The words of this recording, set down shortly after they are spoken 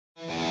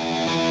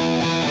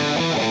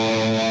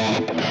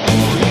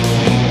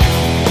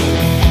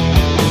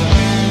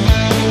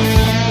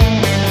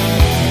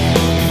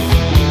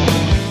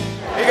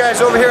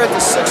So over here at the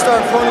 6-Star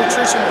Pro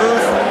Nutrition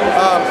booth.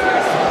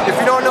 If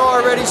you don't know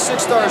already,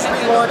 6-Star is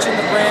relaunching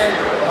the brand.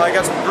 I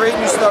got some great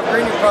new stuff,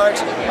 great new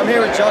products. I'm here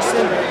with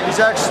Justin.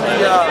 He's actually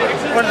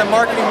one of the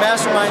marketing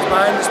masterminds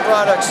behind this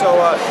product. So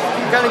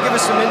kind of give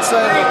us some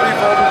insight and a brief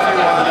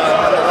overview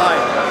on the line.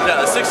 Yeah,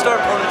 the 6-Star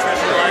Pro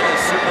Nutrition line is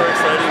super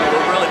exciting.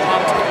 We're really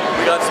pumped.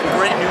 We got some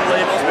great new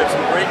labels. We have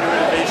some great new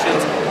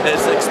innovations. And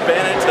it's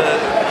expanded to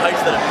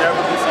heights that have never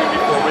been seen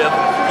before. We have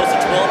close to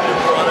 12 new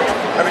products.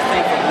 Everything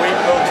from whey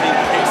protein,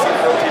 casein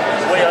protein,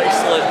 whey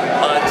isolate,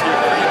 to your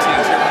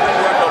creatine, to your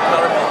pre-workout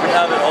powder. We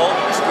have it all.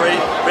 It's great.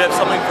 We have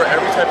something for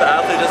every type of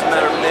athlete. It doesn't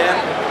matter man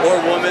or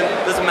woman.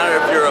 It doesn't matter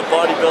if you're a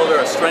bodybuilder,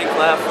 a strength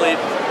athlete.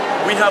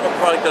 We have a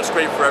product that's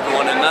great for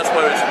everyone, and that's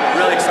why it's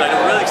really exciting.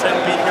 We're really excited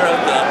to be here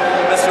at the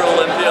Mr.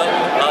 Olympia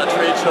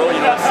trade show.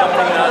 You know, it's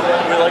something that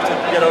we like to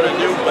get out and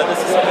do, but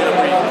this is something that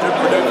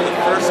we're doing for the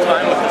first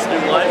time with this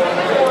new line.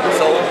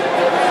 So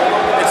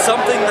it's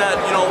something that,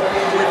 you know,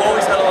 we've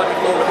always had a lot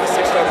before with the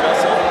 6-Star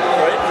muscle,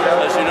 right?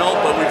 As you know,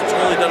 but we've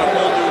totally done a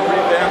whole new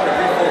revamp and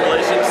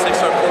reformulation.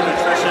 6-Star Pro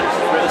Nutrition.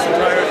 We're this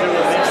entire new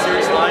Elite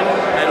Series line,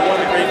 and one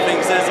of the great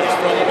things is it's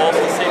from also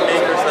the same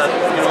makers that,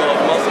 you know,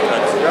 Muscle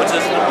Cuts, which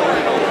is, you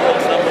know, the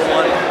world's #1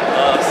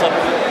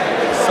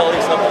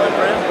 supplement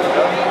brand.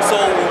 So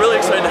we're really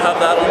excited to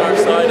have that on our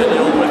side, and you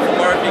know, with the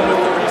marketing,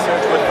 with the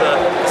research, with the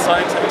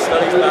scientific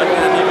studies backing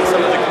it, and even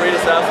some of the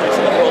greatest athletes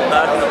in the world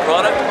backing the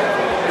product,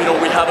 you know,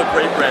 we have a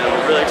great brand, and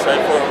we're really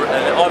excited for it,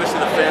 and obviously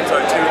the fans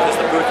are too, because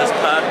the booth is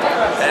packed,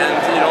 and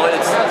you know,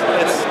 it's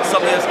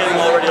something that's getting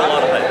already a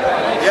lot of hype.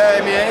 Yeah,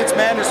 I mean, it's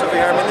madness over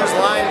here. I mean, there's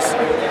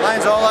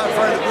lines all out in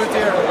front of the booth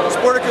here.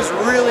 Sportica's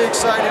really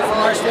excited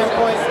from our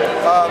standpoint.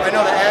 I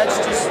know the ads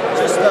just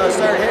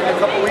started hitting a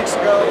couple weeks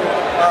ago,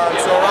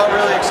 so we're all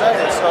really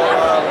excited. So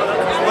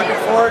looking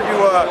forward to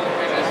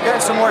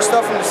getting some more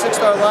stuff from the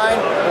 6-Star line.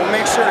 We'll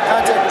make sure to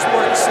contact your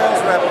Sportica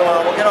sales rep.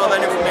 We'll get all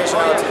that information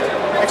out to you.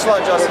 Thanks a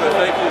lot, Justin.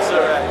 Thank you,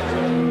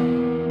 sir.